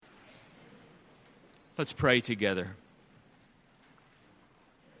Let's pray together.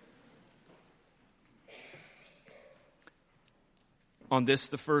 On this,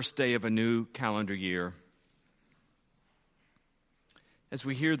 the first day of a new calendar year, as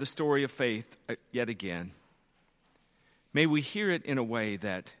we hear the story of faith yet again, may we hear it in a way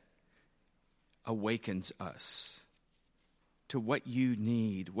that awakens us to what you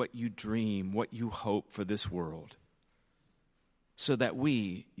need, what you dream, what you hope for this world, so that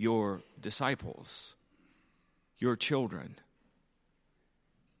we, your disciples, your children,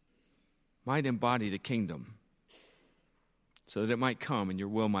 might embody the kingdom, so that it might come and your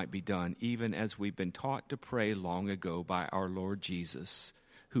will might be done, even as we've been taught to pray long ago by our Lord Jesus,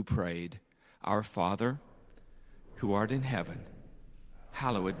 who prayed, "Our Father, who art in heaven,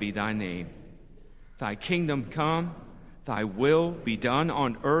 hallowed be thy name. Thy kingdom come, thy will be done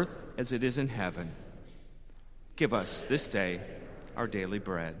on earth as it is in heaven. Give us this day our daily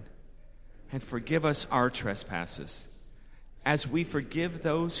bread, and forgive us our trespasses, as we forgive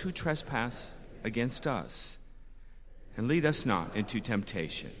those who trespass against us. And lead us not into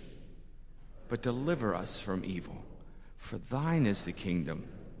temptation, but deliver us from evil. For thine is the kingdom,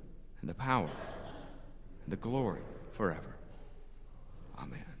 and the power, and the glory forever.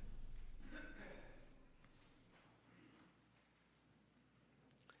 Amen."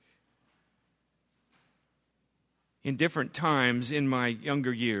 In different times in my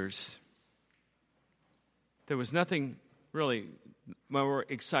younger years, there was nothing really more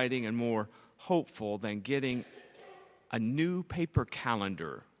exciting and more hopeful than getting a new paper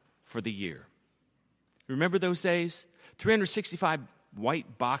calendar for the year. Remember those days? 365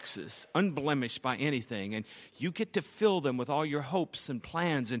 white boxes, unblemished by anything, and you get to fill them with all your hopes and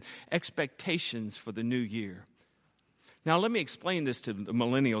plans and expectations for the new year. Now, let me explain this to the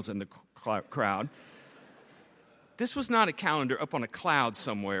millennials in the crowd. This was not a calendar up on a cloud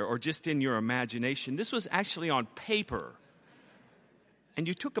somewhere or just in your imagination. This was actually on paper. And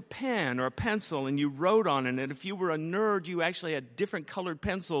you took a pen or a pencil and you wrote on it. And if you were a nerd, you actually had different colored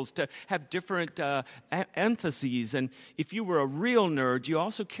pencils to have different emphases. And if you were a real nerd, you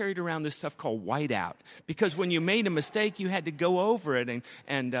also carried around this stuff called whiteout. Because when you made a mistake, you had to go over it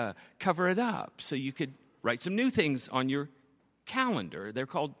and cover it up so you could write some new things on your calendar. They're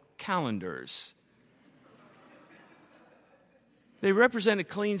called calendars. They represented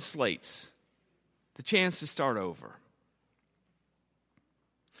clean slates, the chance to start over,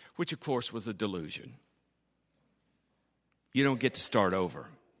 which, of course, was a delusion. You don't get to start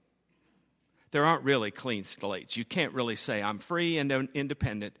over. There aren't really clean slates. You can't really say, "I'm free and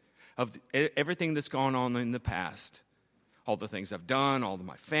independent of everything that's gone on in the past, all the things I've done, all of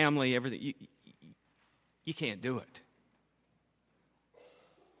my family, everything." You can't do it.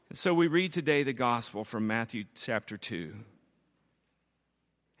 And so we read today the gospel from Matthew chapter 2.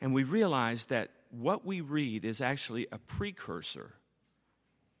 And we realize that what we read is actually a precursor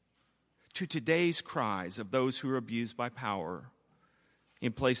to today's cries of those who are abused by power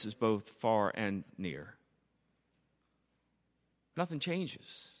in places both far and near. Nothing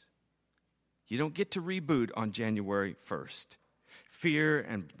changes. You don't get to reboot on January 1st. Fear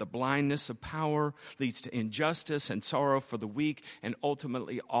and the blindness of power leads to injustice and sorrow for the weak, and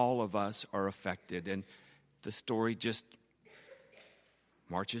ultimately all of us are affected. And the story just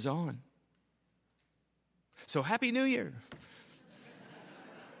marches on. So Happy New Year.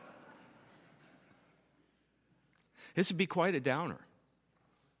 This would be quite a downer,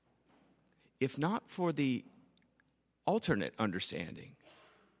 if not for the alternate understanding,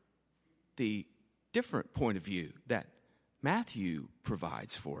 the different point of view that Matthew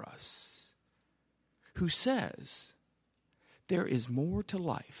provides for us, who says there is more to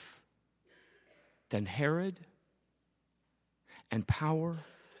life than Herod and power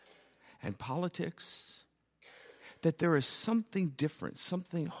and politics, that there is something different,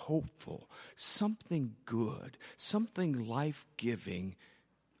 something hopeful, something good, something life-giving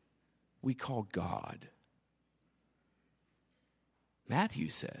we call God. Matthew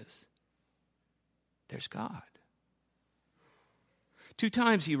says there's God. 2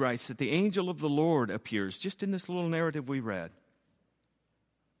 times he writes that the angel of the Lord appears just in this little narrative we read.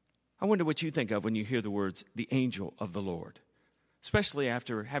 I wonder what you think of when you hear the words, the angel of the Lord. Especially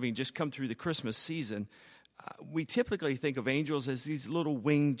after having just come through the Christmas season, we typically think of angels as these little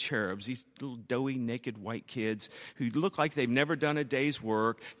winged cherubs, these little doughy, naked white kids who look like they've never done a day's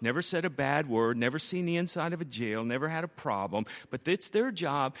work, never said a bad word, never seen the inside of a jail, never had a problem. But it's their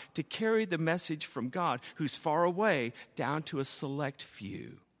job to carry the message from God, who's far away, down to a select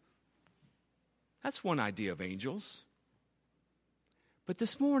few. That's one idea of angels. But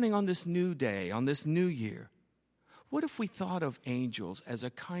this morning, on this new day, on this new year, what if we thought of angels as a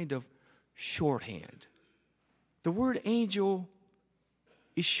kind of shorthand. The word angel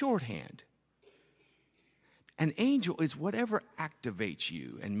is shorthand. An angel is whatever activates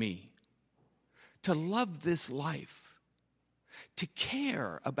you and me to love this life, to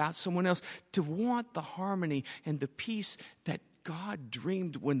care about someone else, to want the harmony and the peace that God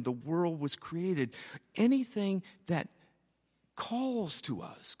dreamed when the world was created. Anything that calls to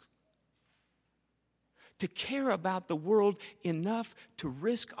us to care about the world enough to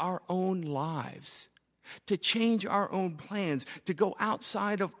risk our own lives, to change our own plans, to go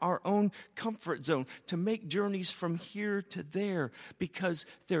outside of our own comfort zone, to make journeys from here to there, because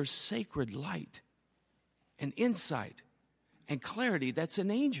there's sacred light and insight and clarity. That's an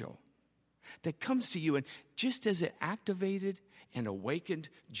angel that comes to you. And just as it activated and awakened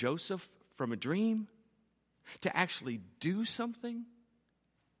Joseph from a dream to actually do something,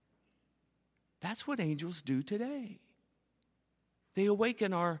 that's what angels do today. They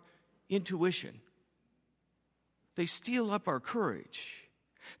awaken our intuition. They steel up our courage.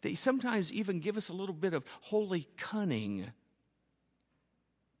 They sometimes even give us a little bit of holy cunning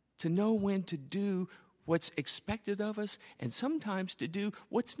to know when to do what's expected of us and sometimes to do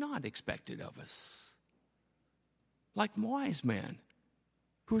what's not expected of us. Like wise men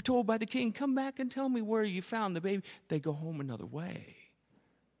who are told by the king, come back and tell me where you found the baby. They go home another way.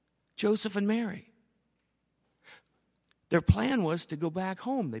 Joseph and Mary. Their plan was to go back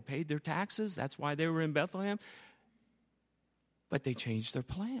home. They paid their taxes. That's why they were in Bethlehem. But they changed their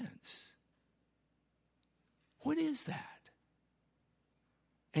plans. What is that?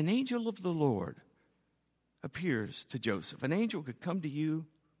 An angel of the Lord appears to Joseph. An angel could come to you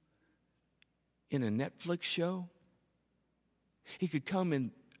in a Netflix show. He could come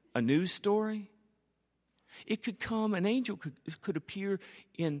in a news story. It could come, an angel could appear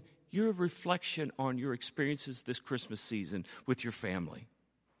in your reflection on your experiences this Christmas season with your family.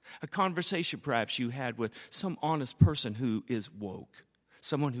 A conversation perhaps you had with some honest person who is woke,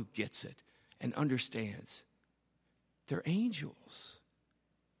 someone who gets it and understands. They're angels.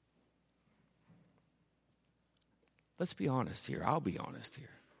 Let's be honest here. I'll be honest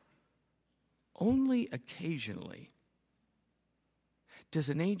here. Only occasionally does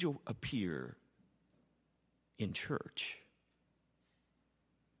an angel appear in church.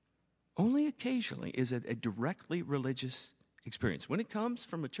 Only occasionally is it a directly religious experience. When it comes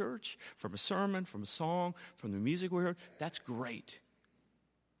from a church, from a sermon, from a song, from the music we heard, that's great.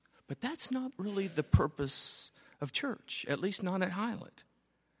 But that's not really the purpose of church, at least not at Highland.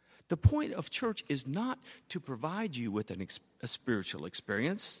 The point of church is not to provide you with a spiritual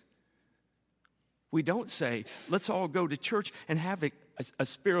experience. We don't say, let's all go to church and have a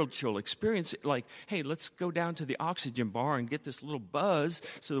spiritual experience, like, hey, let's go down to the oxygen bar and get this little buzz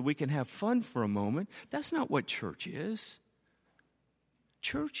so that we can have fun for a moment. That's not what church is.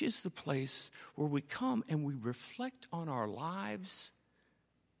 Church is the place where we come and we reflect on our lives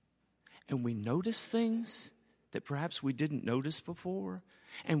and we notice things that perhaps we didn't notice before,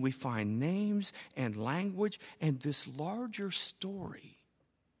 and we find names and language and this larger story,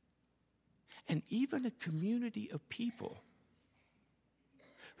 and even a community of people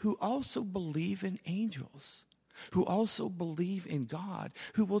who also believe in angels, who also believe in God,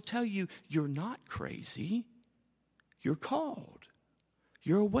 who will tell you you're not crazy, you're called,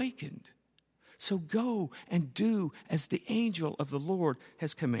 you're awakened. So go and do as the angel of the Lord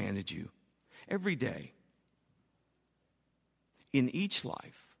has commanded you. Every day, in each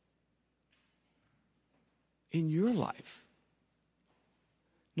life, in your life,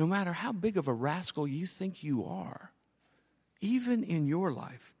 no matter how big of a rascal you think you are, even in your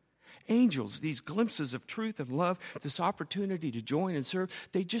life, angels, these glimpses of truth and love, this opportunity to join and serve,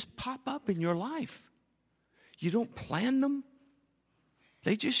 they just pop up in your life. You don't plan them.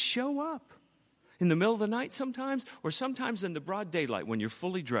 They just show up. In the middle of the night sometimes, or sometimes in the broad daylight when you're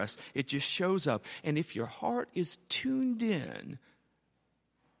fully dressed, it just shows up. And if your heart is tuned in,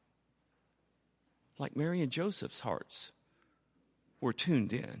 like Mary and Joseph's hearts were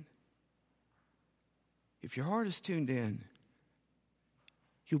tuned in, if your heart is tuned in,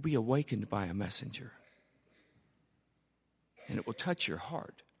 you'll be awakened by a messenger. And it will touch your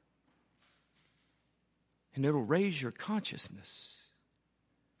heart. And it'll raise your consciousness.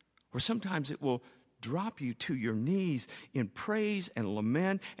 Or sometimes it will drop you to your knees in praise and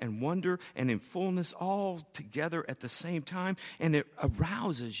lament and wonder and in fullness all together at the same time. And it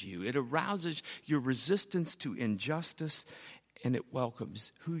arouses you. It arouses your resistance to injustice, and it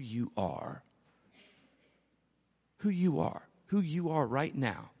welcomes who you are. Who you are right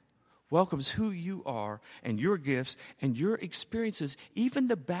now. Welcomes who you are and your gifts and your experiences, even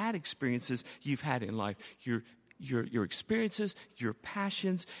the bad experiences you've had in life. your experiences, your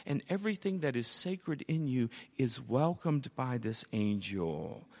passions, and everything that is sacred in you is welcomed by this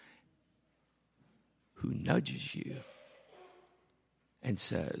angel who nudges you and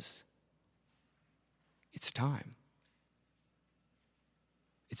says, it's time.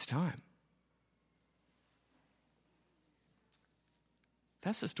 It's time.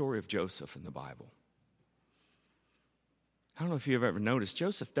 That's the story of Joseph in the Bible. I don't know if you've ever noticed,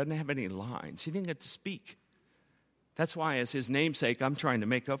 Joseph doesn't have any lines. He didn't get to speak. That's why, as his namesake, I'm trying to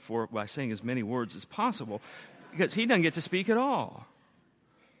make up for it by saying as many words as possible, because he doesn't get to speak at all.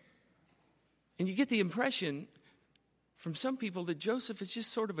 And you get the impression from some people that Joseph is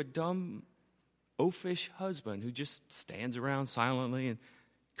just sort of a dumb, oafish husband who just stands around silently and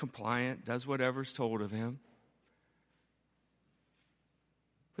compliant, does whatever's told of him.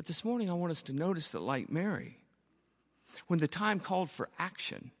 But this morning I want us to notice that, like Mary, when the time called for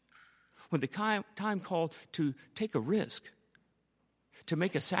action, when the time called to take a risk, to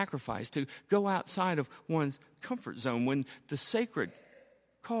make a sacrifice, to go outside of one's comfort zone, when the sacred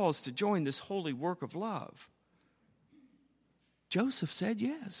calls to join this holy work of love, Joseph said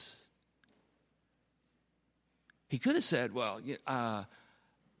yes. He could have said, well,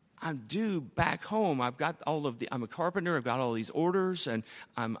 I'm due back home. I'm a carpenter. I've got all these orders, and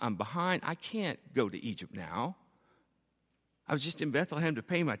I'm behind. I can't go to Egypt now. I was just in Bethlehem to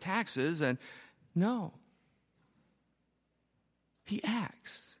pay my taxes, and no. He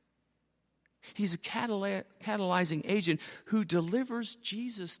acts. He's a catalyzing agent who delivers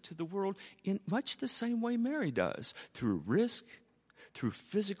Jesus to the world in much the same way Mary does, through risk, through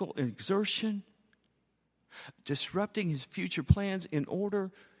physical exertion, disrupting his future plans in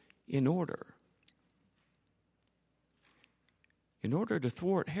order to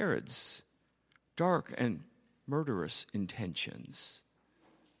thwart Herod's dark and murderous intentions,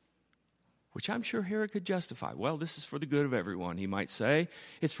 which I'm sure Herod could justify. Well, this is for the good of everyone, he might say.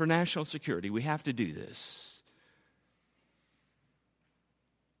 It's for national security. We have to do this.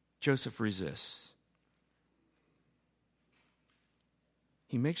 Joseph resists.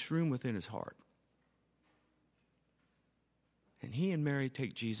 He makes room within his heart. And he and Mary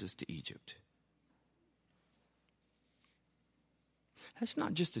take Jesus to Egypt. That's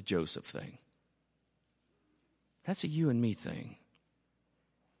not just a Joseph thing. That's a you and me thing.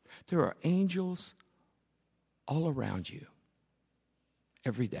 There are angels all around you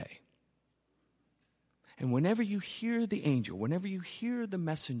every day. And whenever you hear the angel, whenever you hear the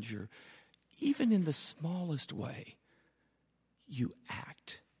messenger, even in the smallest way, you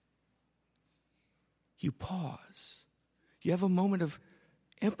act. You pause. You have a moment of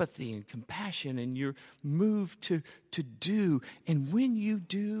empathy and compassion, and you're moved to do. And when you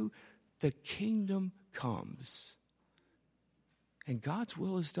do, the kingdom comes. And God's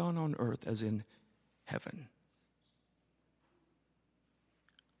will is done on earth as in heaven.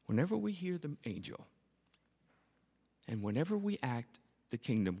 Whenever we hear the angel, and whenever we act, the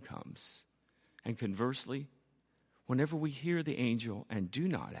kingdom comes. And conversely, whenever we hear the angel and do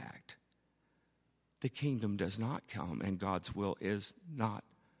not act, the kingdom does not come and God's will is not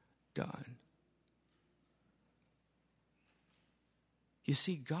done. You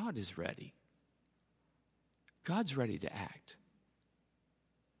see, God is ready. God's ready to act.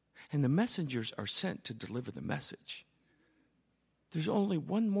 And the messengers are sent to deliver the message. There's only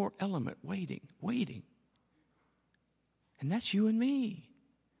one more element waiting. And that's you and me.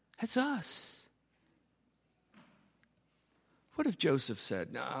 That's us. What if Joseph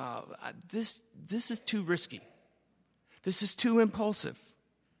said, no, this is too risky. This is too impulsive.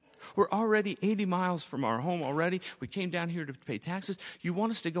 We're already 80 miles from our home already. We came down here to pay taxes. You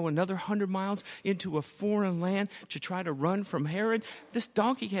want us to go another 100 miles into a foreign land to try to run from Herod? This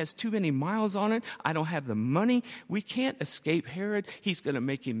donkey has too many miles on it. I don't have the money. We can't escape Herod. He's going to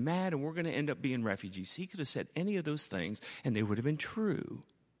make him mad, and we're going to end up being refugees. He could have said any of those things, and they would have been true.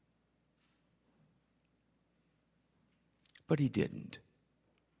 But he didn't.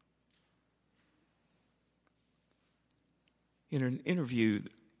 In an interview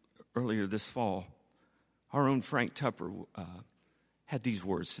earlier this fall, our own Frank Tupper had these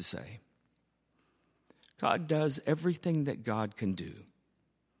words to say. God does everything that God can do,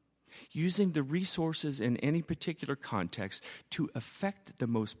 using the resources in any particular context to affect the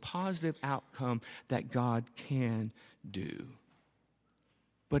most positive outcome that God can do.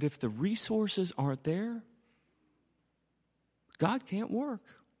 But if the resources aren't there, God can't work.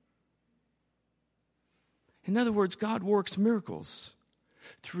 In other words, God works miracles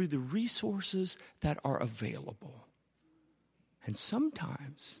through the resources that are available. And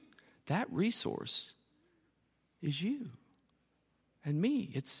sometimes that resource is you and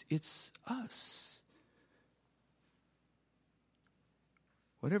me. It's us.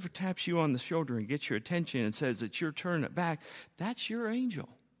 whatever taps you on the shoulder and gets your attention and says it's your turn at back, that's your angel.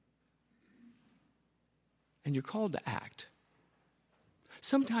 And you're called to act.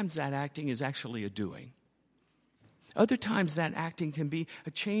 Sometimes that acting is actually a doing. Other times that acting can be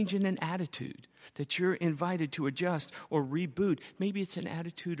a change in an attitude that you're invited to adjust or reboot. Maybe it's an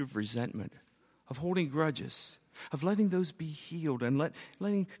attitude of resentment, of holding grudges, of letting those be healed and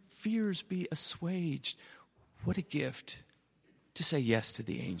letting fears be assuaged. What a gift to say yes to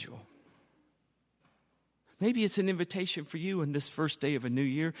the angel. Maybe it's an invitation for you in this first day of a new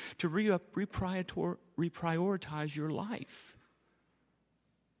year to reprioritize your life.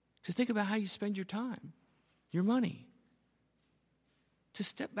 To think about how you spend your time, your money. To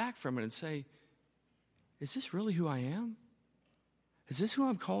step back from it and say, is this really who I am? Is this who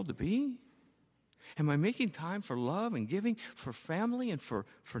I'm called to be? Am I making time for love and giving, for family and for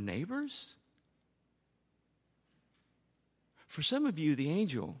neighbors? For some of you, the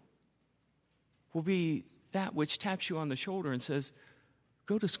angel will be that which taps you on the shoulder and says,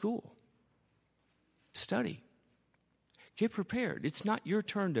 go to school, study, get prepared. It's not your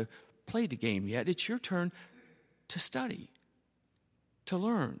turn to play the game yet. It's your turn to study, to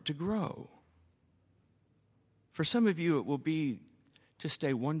learn, to grow. For some of you, it will be to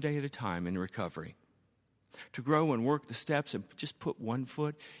stay one day at a time in recovery, to grow and work the steps and just put one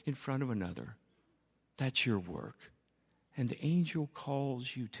foot in front of another. That's your work. And the angel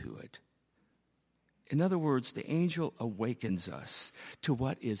calls you to it. In other words, the angel awakens us to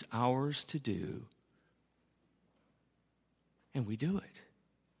what is ours to do. And we do it.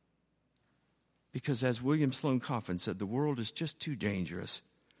 Because as William Sloane Coffin said, the world is just too dangerous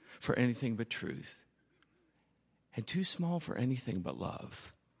for anything but truth. And too small for anything but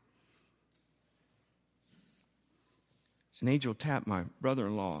love. An angel tapped my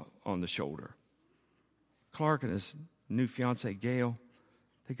brother-in-law on the shoulder. Clark and his new fiancée, Gail,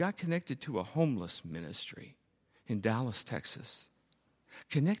 they got connected to a homeless ministry in Dallas, Texas.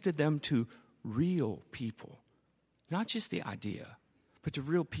 Connected them to real people. Not just the idea, but to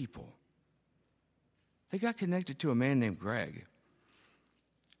real people. They got connected to a man named Greg.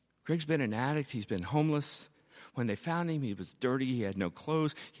 Greg's been an addict. He's been homeless. When they found him, he was dirty. He had no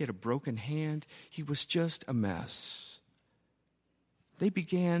clothes. He had a broken hand. He was just a mess. They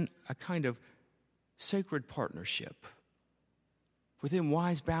began a kind of sacred partnership. Within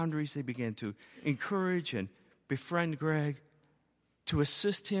wise boundaries, they began to encourage and befriend Greg, to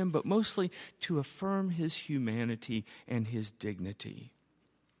assist him, but mostly to affirm his humanity and his dignity.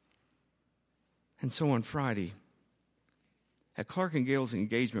 And so on Friday, at Clark and Gail's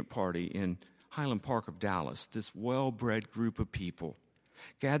engagement party in Highland Park of Dallas, this well-bred group of people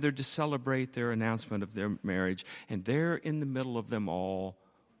gathered to celebrate their announcement of their marriage, and there in the middle of them all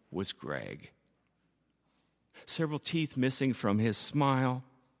was Greg. Several teeth missing from his smile,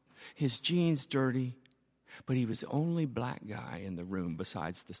 his jeans dirty, but he was the only black guy in the room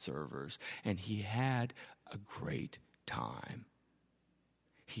besides the servers, and he had a great time.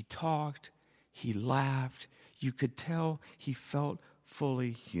 He talked, he laughed, you could tell he felt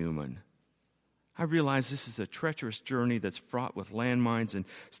fully human. I realize this is a treacherous journey that's fraught with landmines and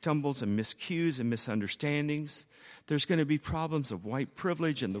stumbles and miscues and misunderstandings. There's going to be problems of white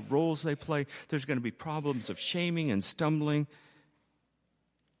privilege and the roles they play. There's going to be problems of shaming and stumbling.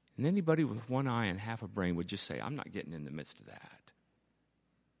 And anybody with one eye and half a brain would just say, I'm not getting in the midst of that.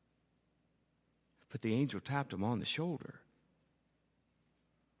 But the angel tapped them on the shoulder.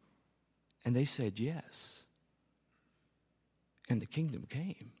 And they said yes. And the kingdom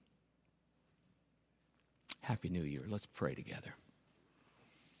came. Happy New Year. Let's pray together.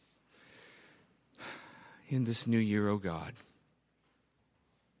 In this new year, O God,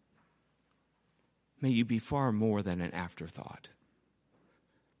 may you be far more than an afterthought.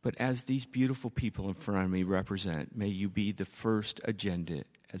 But as these beautiful people in front of me represent, may you be the first agenda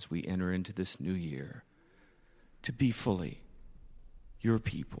as we enter into this new year, to be fully your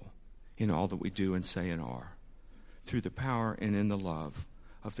people in all that we do and say and are, through the power and in the love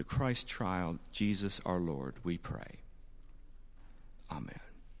of the Christ child, Jesus our Lord, we pray. Amen.